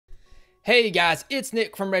Hey guys, it's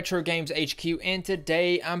Nick from RetroGames HQ, and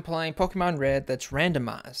today I'm playing Pokemon Red that's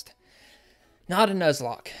randomized. Not a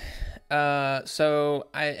Nuzlocke. So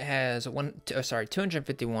it has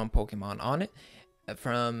 251 Pokemon on it,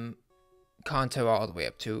 from Kanto all the way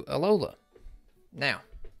up to Alola. Now,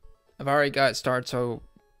 I've already got it started, so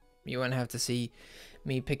you wouldn't have to see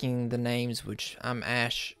me picking the names, which I'm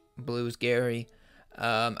Ash, Blue's Gary.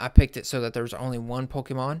 I picked it so that there's only one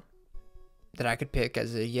Pokemon that I could pick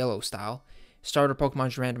as a yellow style. Starter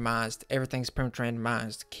Pokemon's randomized. Everything's pretty much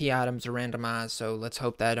randomized. Key items are randomized, so let's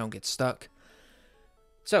hope that I don't get stuck.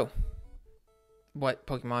 So, what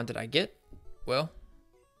Pokemon did I get? Well,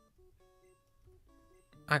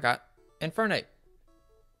 I got Infernape.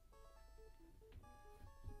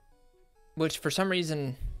 Which, for some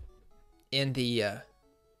reason, in the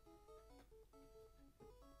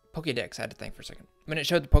Pokédex, I had to think for a second. When it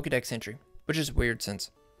showed the Pokédex entry, which is weird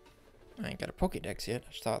since I ain't got a Pokédex yet.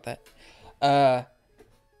 I just thought that.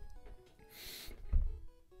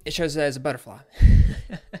 It shows it as a butterfly.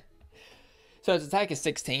 So its attack is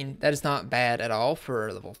 16. That is not bad at all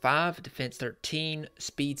for level 5. Defense 13,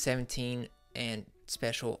 speed 17, and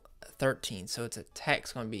special 13. So its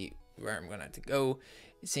attack's going to be where I'm going to have to go,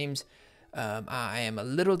 it seems. I am a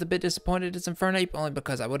little bit disappointed it's Infernape, only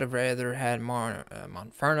because I would have rather had more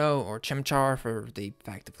Monferno or Chimchar for the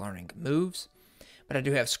fact of learning moves. But I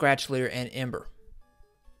do have Scratch, Leer, and Ember.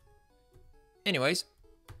 Anyways,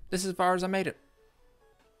 this is as far as I made it.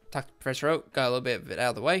 Talked to Professor Oak, got a little bit of it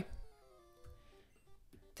out of the way.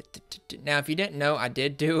 Now, if you didn't know, I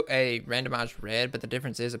did do a randomized red, but the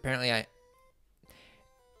difference is apparently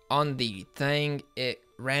on the thing, it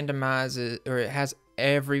randomizes, or it has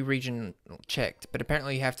every region checked, but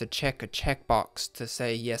apparently you have to check a checkbox to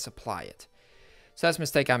say yes, apply it. So that's a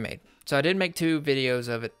mistake I made. So I did make 2 videos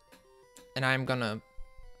of it, and I'm gonna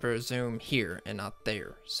resume here and not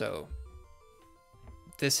there. So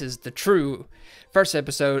this is the true first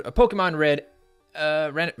episode of Pokemon Red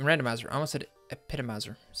Randomizer. I almost said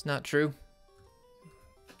epitomizer. It's not true.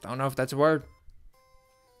 Don't know if that's a word.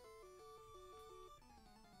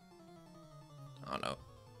 I don't know.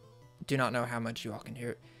 Do not know how much you all can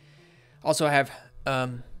hear it. Also, I have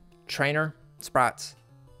trainer sprites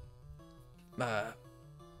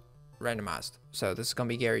randomized. So this is gonna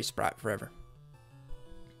be Gary's sprite forever.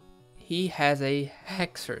 He has a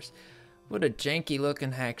Hexers. What a janky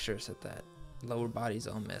looking Hexers at that. Lower body's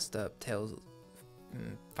all messed up. Tail's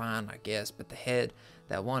fine, I guess, but the head,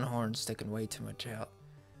 that one horn's sticking way too much out.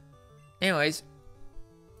 Anyways,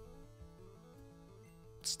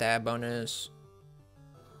 stab bonus.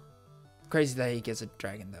 Crazy that he gets a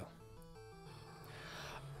dragon though.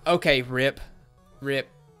 Okay, rip.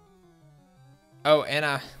 Oh, and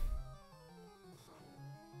I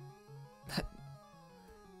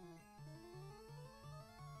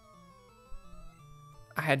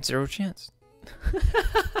had 0 chance.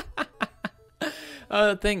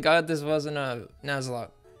 Oh, thank God this wasn't a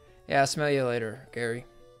Nuzlocke. Yeah, I'll smell you later, Gary.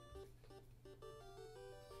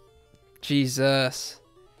 Jesus.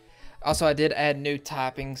 Also, I did add new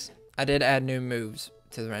typings. I did add new moves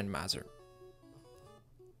to the randomizer.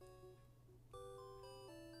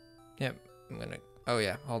 Yep, I'm gonna... Oh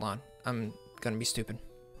yeah, hold on. I'm gonna be stupid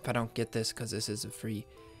if I don't get this, because this is a free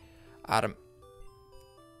item.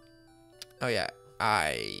 Oh yeah,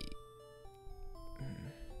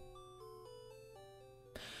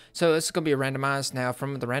 So this is going to be a randomized. Now,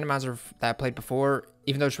 from the randomizer that I played before,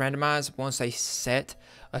 even though it's randomized, once they set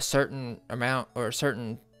a certain amount or a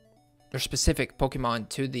certain or specific Pokemon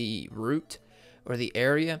to the route or the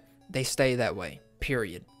area, they stay that way,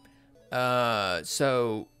 period.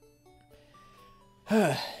 So...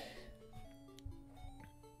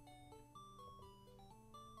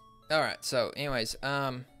 Alright, so anyways,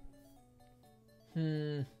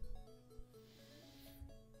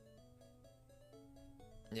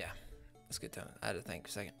 yeah, let's get to it. I had to think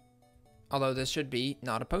a second. Although this should be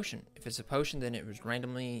not a potion. If it's a potion, then it was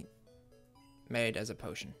randomly made as a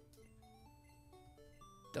potion.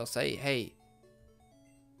 They'll say, hey,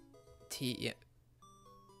 yeah,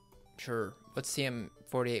 sure. What's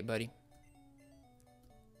TM48, buddy?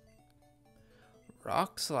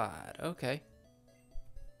 Rock slide. Okay.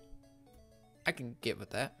 I can get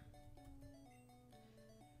with that.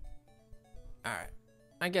 Alright.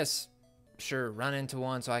 I guess... Sure, run into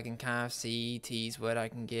one so I can kind of see, tease what I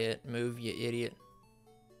can get. Move, you idiot.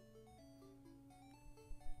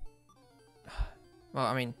 Well,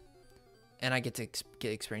 I mean, and I get to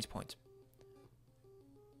get experience points.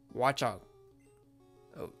 Watch out.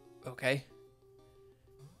 Oh, okay.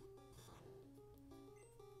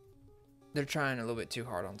 They're trying a little bit too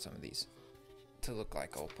hard on some of these to look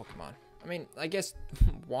like old Pokemon. I mean, I guess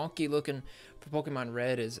wonky looking for Pokemon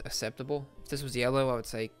Red is acceptable. If this was yellow, I would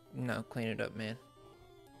say, no, clean it up, man.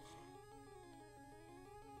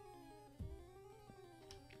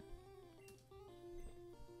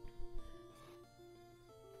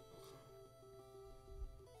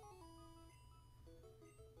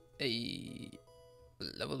 Hey,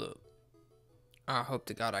 level up. I hope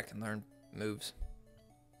to God I can learn moves.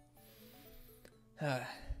 Okay,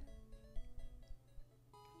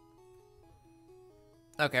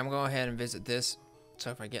 I'm going to go ahead and visit this.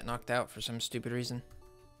 So if I get knocked out for some stupid reason,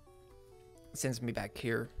 it sends me back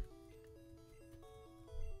here.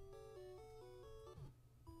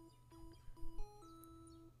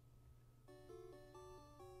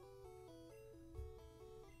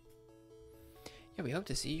 Yeah, we hope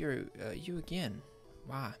to see you again.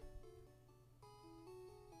 Why?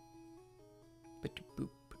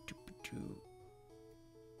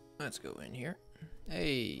 Let's go in here.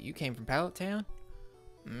 Hey, you came from Pallet Town?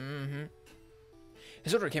 Mm-hmm.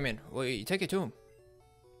 His order came in. Well, you take it to him.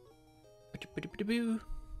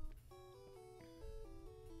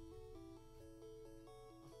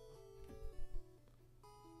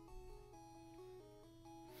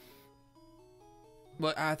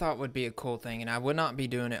 What I thought would be a cool thing, and I would not be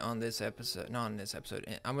doing it on this episode. Not on this episode.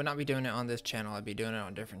 I would not be doing it on this channel. I'd be doing it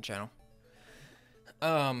on a different channel.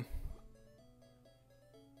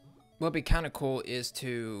 What'd be kind of cool is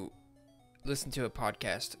to listen to a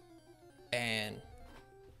podcast and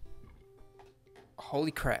holy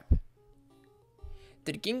crap.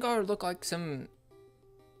 Did Gengar look like some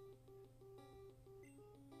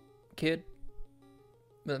kid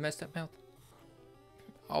with a messed up mouth?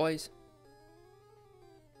 Always?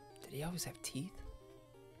 Did he always have teeth?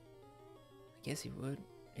 I guess he would.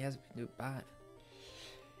 He hasn't been doing bad.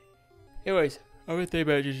 Anyways, I would think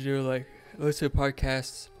about just doing like listen to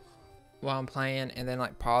podcasts while I'm playing and then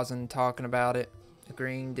like pausing, talking about it,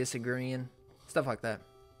 agreeing, disagreeing, stuff like that.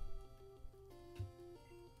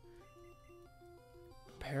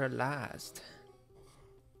 Paralyzed.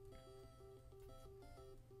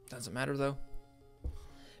 Doesn't matter though. I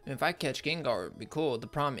mean, if I catch Gengar, it'd be cool. The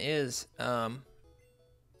problem is, oh,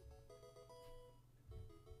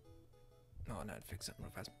 no, fix something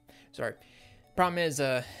real fast. Sorry. Problem is,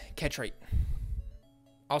 catch rate.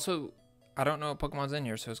 Also, I don't know what Pokemon's in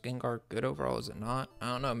here, so is Gengar good overall? Is it not?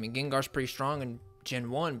 I don't know. I mean, Gengar's pretty strong in Gen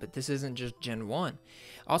 1, but this isn't just Gen 1.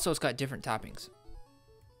 Also, it's got different toppings.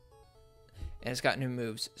 And it's got new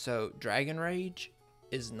moves. So, Dragon Rage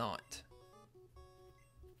is not.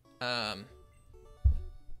 Yeah,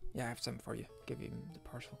 I have something for you. Give you the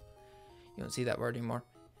parcel. You don't see that word anymore.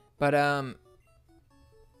 But,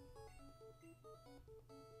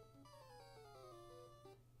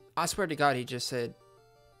 I swear to God, he just said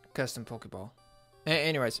custom Pokeball.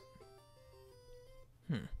 Anyways.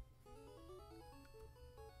 I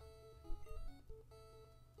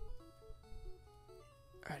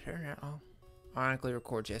turn that on. Ironically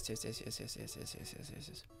records. Yes.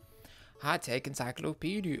 High-tech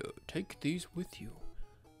encyclopedia. Take these with you.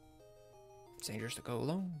 It's dangerous to go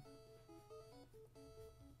alone.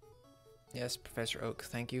 Yes, Professor Oak.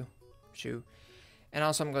 Thank you. Shoo. And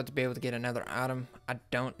also, I'm going to be able to get another item. I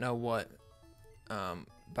don't know what.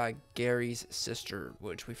 By Gary's sister,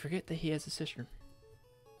 which we forget that he has a sister.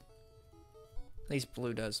 At least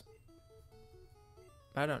Blue does.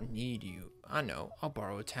 I don't need you. I know. I'll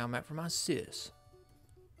borrow a town map from my sis.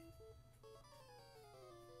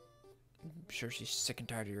 I'm sure she's sick and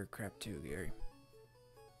tired of your crap too, Gary.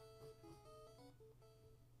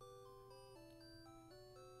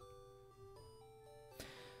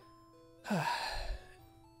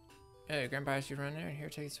 Hey, Grandpa asked you to run there, and here,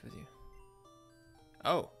 take this with you.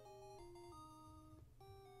 Oh.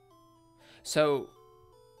 So.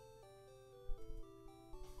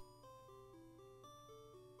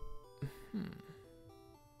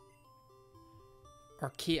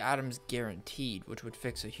 Are key items guaranteed, which would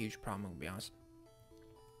fix a huge problem, to be honest.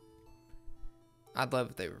 I'd love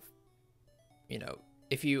if they were, you know,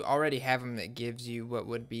 if you already have them that gives you what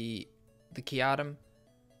would be the key item,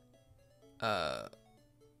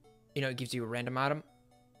 you know, it gives you a random item.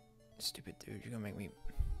 Stupid dude, you're gonna make me.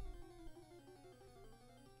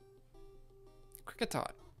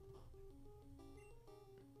 Cricketot.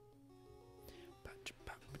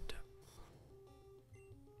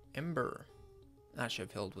 Ember. I should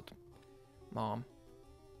have healed with Mom.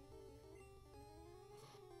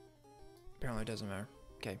 Apparently it doesn't matter.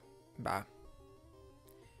 Okay, bye.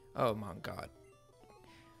 Oh my god.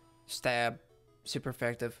 Stab. Super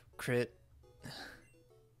effective. Crit.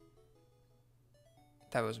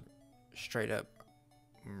 That was straight up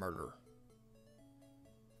murder.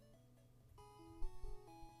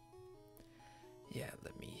 Yeah,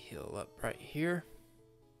 let me heal up right here.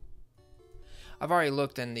 I've already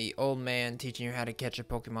looked and the old man teaching you how to catch a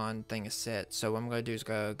Pokemon thing is set. So what I'm going to do is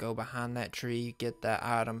go behind that tree, get that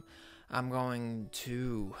item. I'm going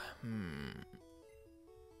to...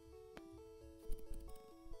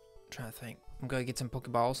 trying to think. I'm going to get some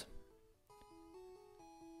Pokeballs.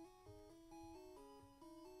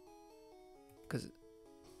 Because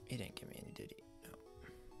he didn't give me any, did he? No.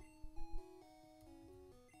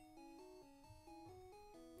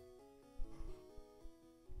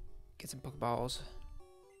 Get some Pokeballs.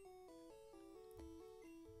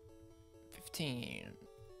 15.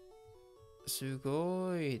 す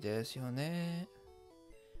ごいですよね。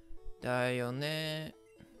だよね。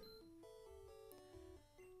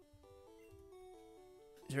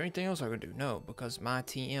Is there anything else I can do? No, because my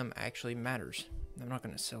TM actually matters. I'm not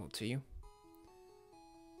going to sell it to you.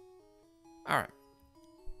 Alright.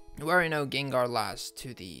 We already know Gengar lies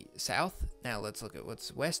to the south. Now let's look at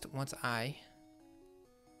what's west once I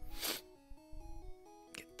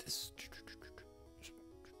get this.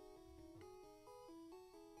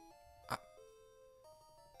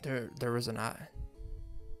 There was an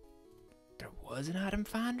item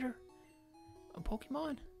finder on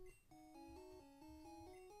Pokemon?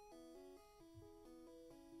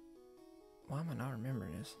 Why am I not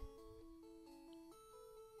remembering this?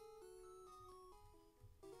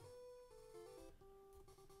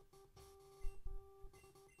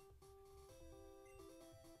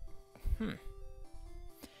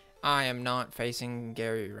 I am not facing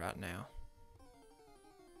Gary right now.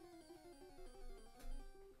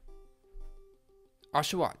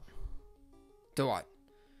 Oshawott. Dewott.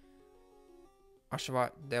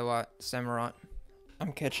 Oshawott, Dewott, Samurott.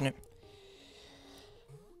 I'm catching it.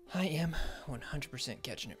 I am 100%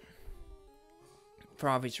 catching it. For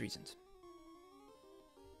obvious reasons.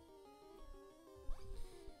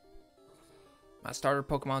 My starter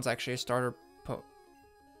Pokemon's actually a starter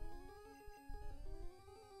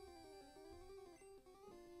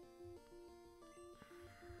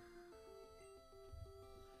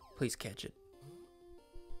Please catch it.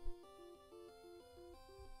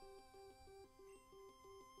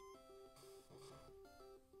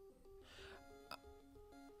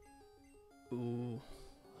 Ooh.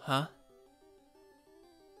 Huh?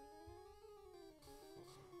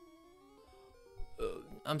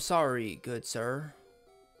 I'm sorry, good sir.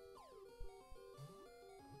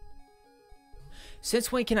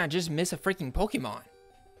 Since when can I just miss a freaking Pokemon?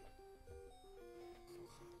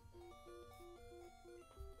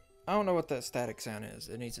 I don't know what that static sound is.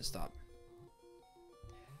 It needs to stop.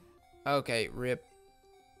 Okay, rip.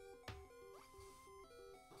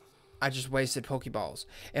 I just wasted Pokeballs.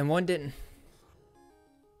 And one didn't...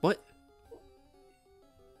 What?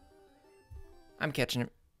 I'm catching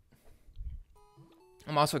it.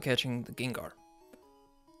 I'm also catching the Gengar.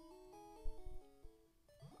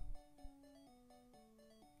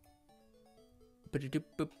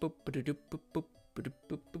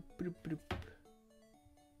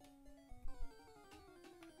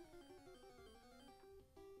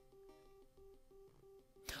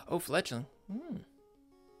 Oh, fledgling.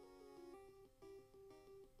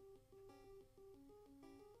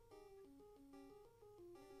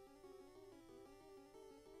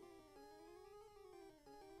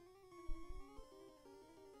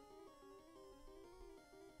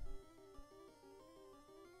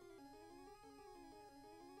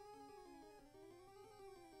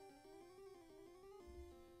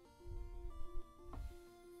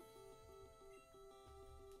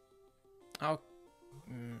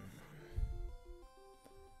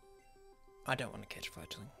 I don't want to catch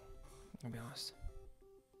fledgling, I'll be honest.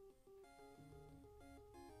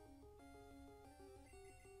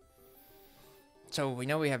 So we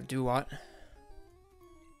know we have Dewott.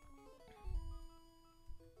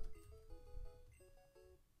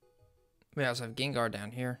 We also have Gengar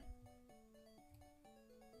down here.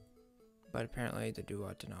 But apparently the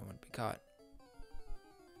Dewott did not want to be caught.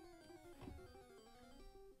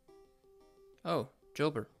 Oh,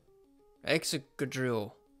 Jilbur.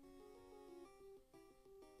 Excadrill.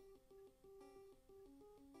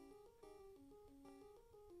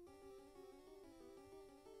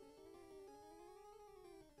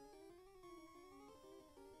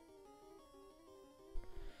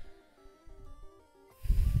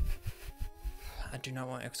 I do not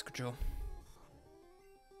want Excadrill.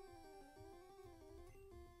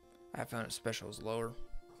 I found its special is lower.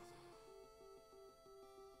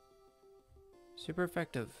 Super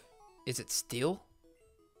effective. Is it steel?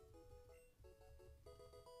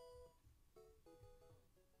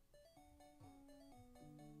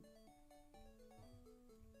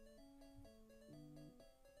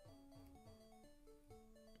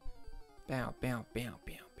 Bow, bow, bow,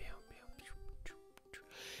 bow, bow,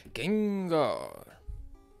 bow. Gengar.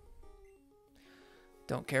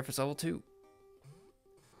 Don't care if it's level 2.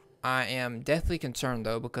 I am deathly concerned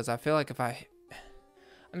though, because I feel like if I'm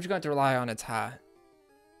just going to rely on its high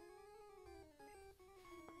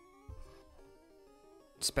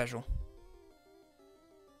special.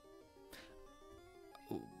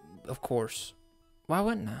 Of course. Why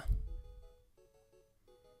wouldn't I?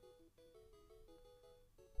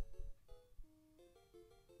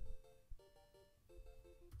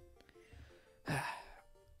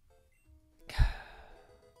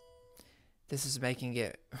 This is making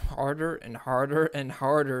it harder and harder and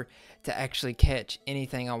harder to actually catch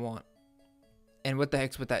anything I want. And what the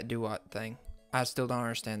heck's with that do-what thing? I still don't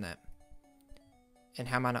understand that. And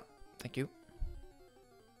how am I not? Thank you.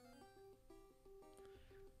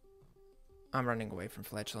 I'm running away from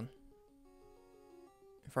Fletchling.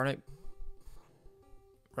 Infernape.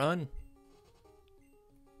 Run.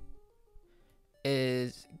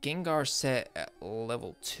 Is Gengar set at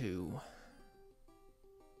level 2?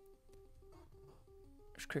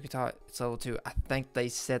 Kricketot, it's level 2. I think they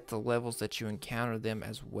set the levels that you encounter them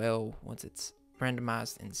as well once it's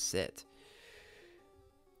randomized and set.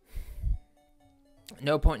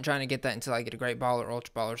 No point in trying to get that until I get a Great Ball or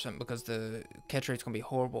Ultra Ball or something, because the catch rate's going to be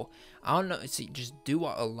horrible. I don't know. See, just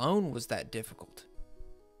do-what alone was that difficult.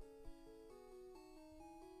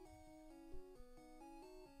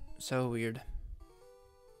 So weird.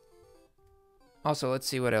 Also, let's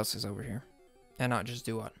see what else is over here. And not just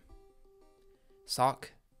do-what.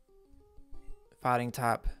 Sock. Fighting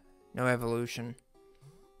type. No evolution.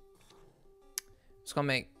 It's going to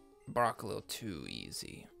make Brock a little too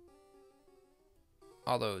easy.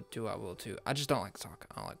 Although, do-what will too. I just don't like Sock.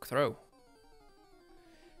 I don't like Throw.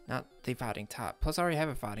 Not the fighting type. Plus, I already have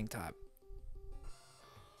a fighting type.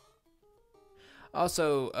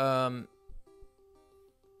 Also,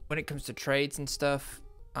 when it comes to trades and stuff,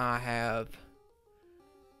 I have...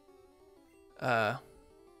 I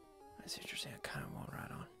see what you're saying. I kind of won't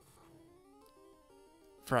ride on.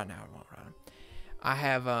 For right now, I won't ride on. I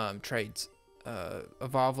have trades.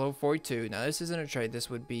 Evolve level 42. Now, this isn't a trade. This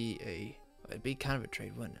would be a... It'd be kind of a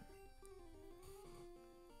trade, wouldn't it?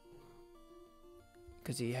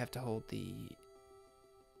 Because you have to hold the...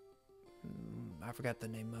 I forgot the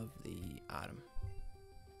name of the item.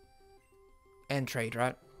 And trade,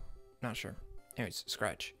 right? Not sure. Anyways,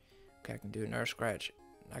 scratch. Okay, I can do another scratch.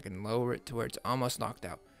 I can lower it to where it's almost knocked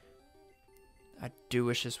out. I do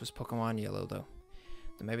wish this was Pokemon Yellow, though.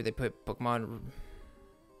 Then maybe they put Pokemon...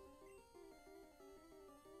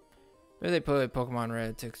 Maybe they put Pokemon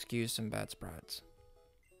Red to excuse some bad sprites.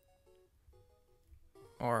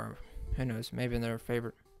 Or, who knows, maybe in their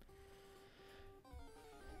favorite.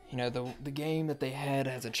 You know, the game that they had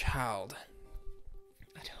as a child.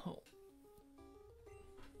 I don't...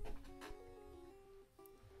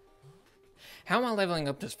 How am I leveling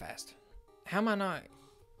up this fast? How am I not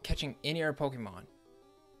catching any other Pokemon?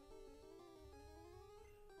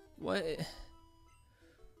 What?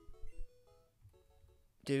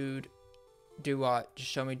 Dude. Do-what.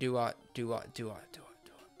 Just show me do-what. Do-what. Do-what. Do-what.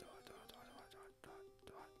 Do-what. Do-what. Do-what.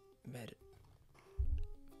 Do-what. Med.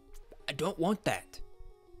 I don't want that.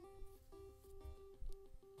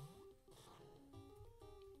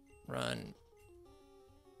 Run.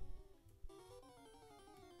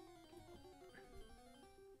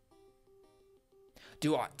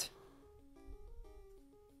 Do-what.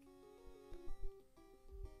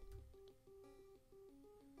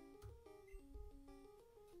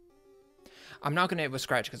 I'm not going to hit with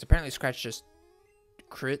Scratch, because apparently Scratch just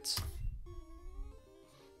crits.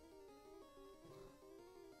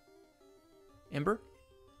 Ember?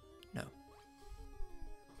 No.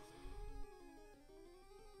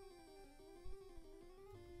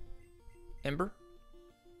 Ember?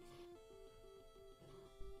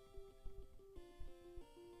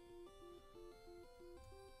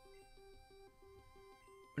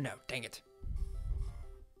 No, dang it.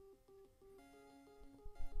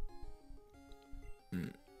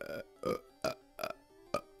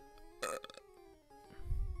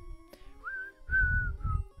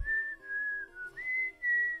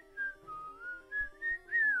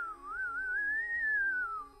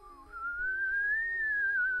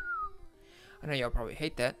 I know y'all probably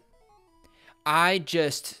hate that. I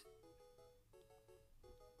just...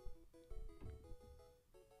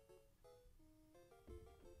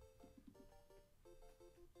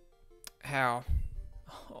 How?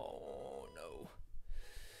 Oh, no.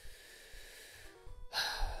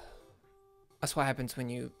 That's what happens when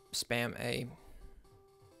you spam A.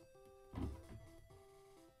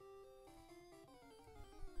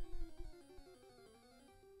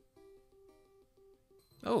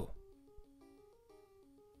 Oh.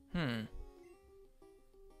 Hmm.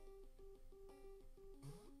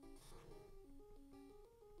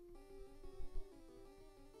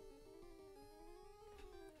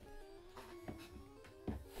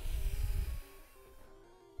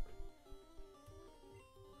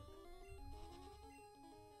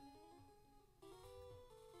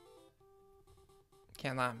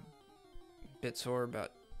 Can't lie, I'm a bit sore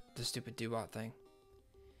about the stupid Duat thing.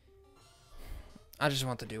 I just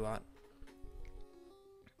want the Duat.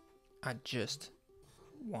 I just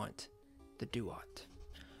want the Duat.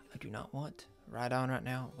 I do not want Rhydon right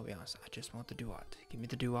now. I'll be honest. I just want the Duat. Give me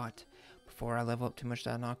the Duat before I level up too much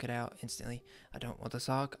that I knock it out instantly. I don't want the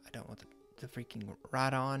Sock. I don't want the freaking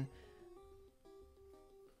Rhydon.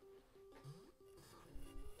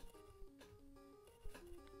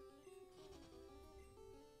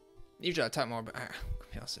 Usually I talk more, but to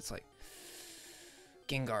be honest, it's like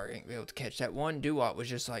Gengar ain't be able to catch that one. Duat was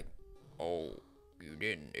just like, oh, you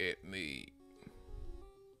didn't hit me.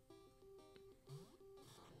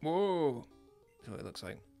 Whoa. That's what it looks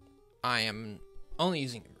like. I am only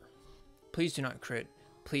using Ember. Please do not crit.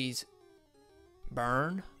 Please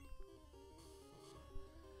burn.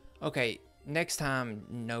 Okay, next time,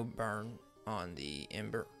 no burn on the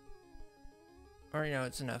Ember. Or, you know,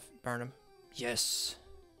 it's enough. Burn him. Yes.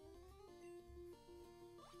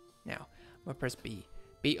 Now, I'm going to press B.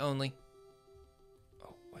 B only.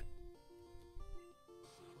 Oh, what?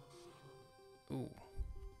 Ooh.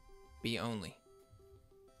 B only.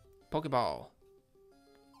 Pokeball.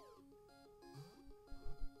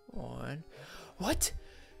 One. What?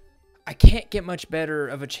 I can't get much better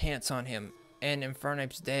of a chance on him. And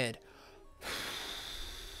Infernape's dead.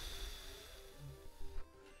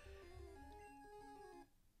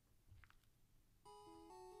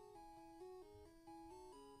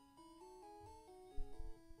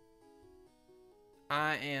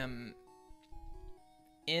 I am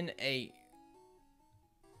in a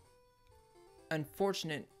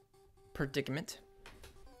unfortunate predicament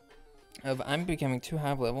of I'm becoming too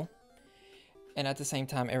high level, and at the same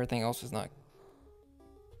time everything else is not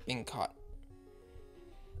being caught.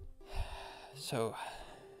 So,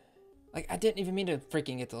 like, I didn't even mean to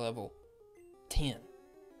freaking get to level 10.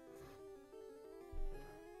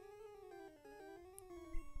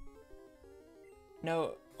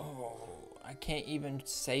 No, oh, I can't even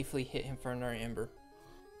safely hit him for another Ember.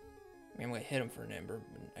 I mean, I'm gonna hit him for an Ember,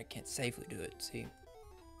 but I can't safely do it, see?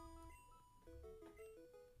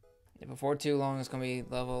 Before too long, it's gonna be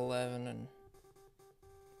level 11, and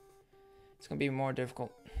it's gonna be more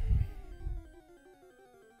difficult.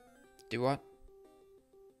 Do what?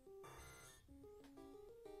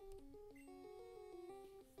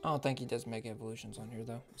 I don't think he does make evolutions on here,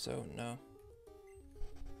 though, so no.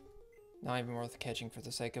 Not even worth catching for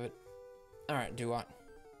the sake of it. Alright, do what?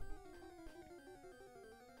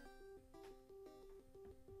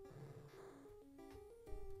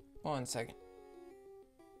 One second.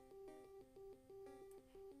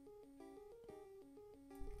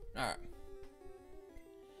 Alright.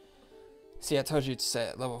 See, I told you it's set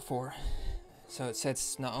at level 4. So it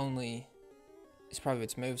sets not only, it's probably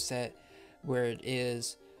its move set, where it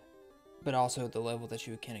is, but also the level that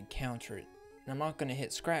you can encounter it. And I'm not going to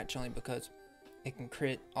hit Scratch only because it can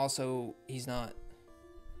crit. Also, he's not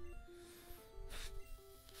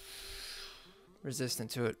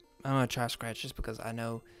resistant to it. I'm going to try Scratch just because I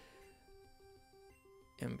know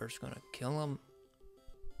Ember's going to kill him.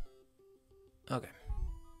 Okay.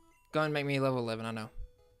 Go ahead and make me level 11, I know.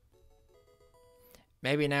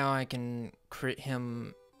 Maybe now I can crit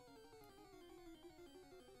him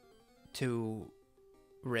to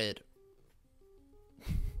red.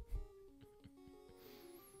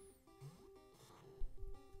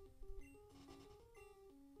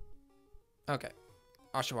 Okay.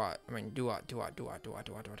 Oshawott. I mean, Duat. Duat.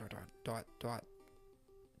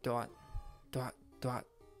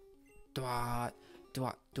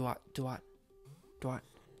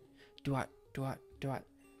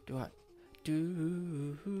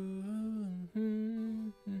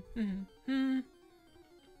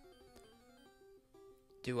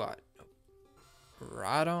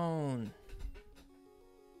 Right on.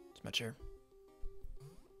 It's my chair.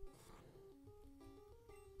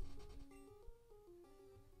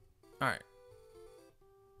 Alright.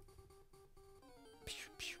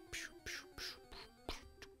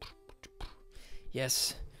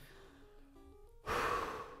 Yes.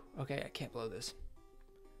 Okay, I can't blow this.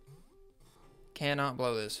 Cannot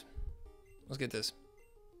blow this. Let's get this.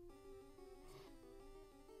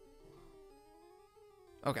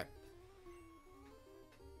 Okay.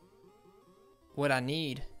 What I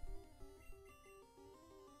need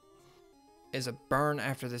is a burn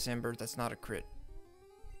after this ember. That's not a crit.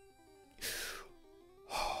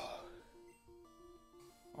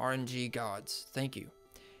 RNG gods, thank you.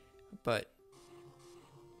 But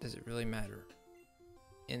does it really matter?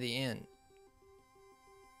 In the end,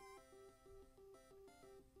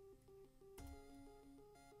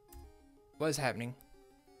 what is happening?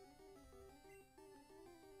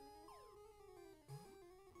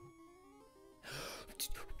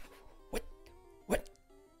 What? What?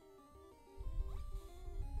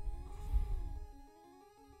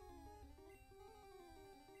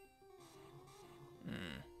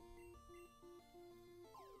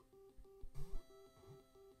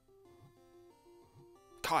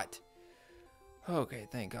 Caught. Okay,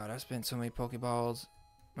 thank God. I spent so many Pokeballs.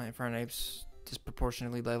 My Infernape's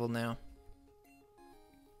disproportionately leveled now.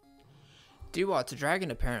 Duwat's a dragon,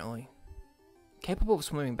 apparently. Capable of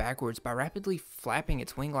swimming backwards by rapidly flapping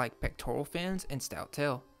its wing-like pectoral fins and stout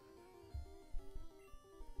tail.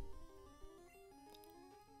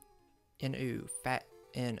 N-O. Fat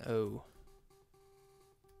N-O.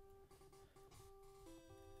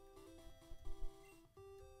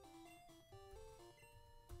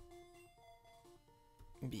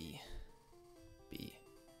 B.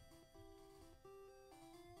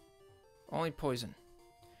 Only poison.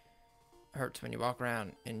 Hurts when you walk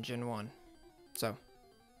around in Gen 1. So.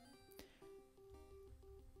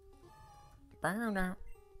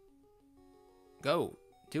 Go.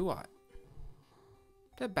 Do what?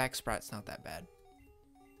 The back sprite's not that bad.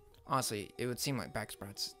 Honestly, it would seem like back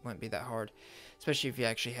sprites wouldn't be that hard. Especially if you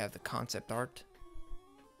actually have the concept art.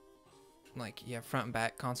 Like, you have front and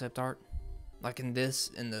back concept art. Like in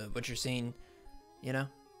this, in the what you're seeing, you know?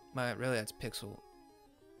 But really, that's pixel.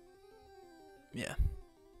 Yeah.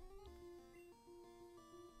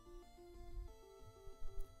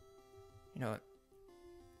 You know what?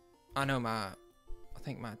 I know I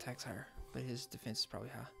think my attack's higher, but his defense is probably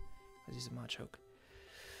high. Because he's a Machoke.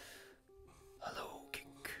 Hello, kick.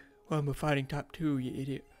 Well, I'm a fighting type 2, you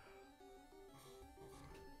idiot.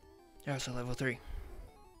 Yeah, so level 3.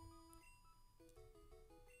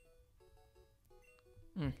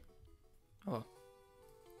 Oh.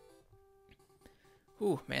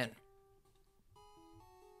 Ooh, man.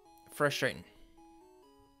 Frustrating.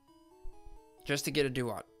 Just to get a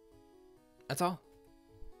Duat. That's all.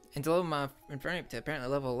 And to level my Infernape to apparently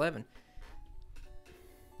level 11.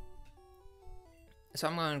 So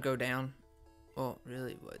I'm going to go down. Well,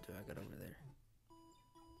 really, what do I got over there?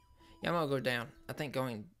 Yeah, I'm going to go down. I think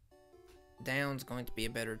going down's going to be a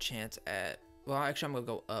better chance at... Well, actually, I'm going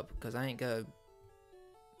to go up because I ain't going to...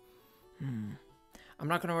 I'm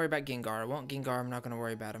not going to worry about Gengar. I want Gengar. I'm not going to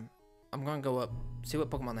worry about him. I'm going to go up. See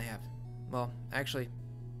what Pokemon they have. Well, actually...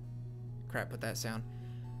 Crap with that sound.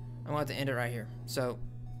 I'm going to have to end it right here. So,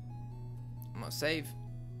 I'm going to save.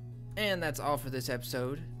 And that's all for this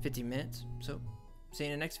episode. 50 minutes. So, see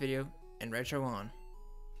you in the next video. And Retro on.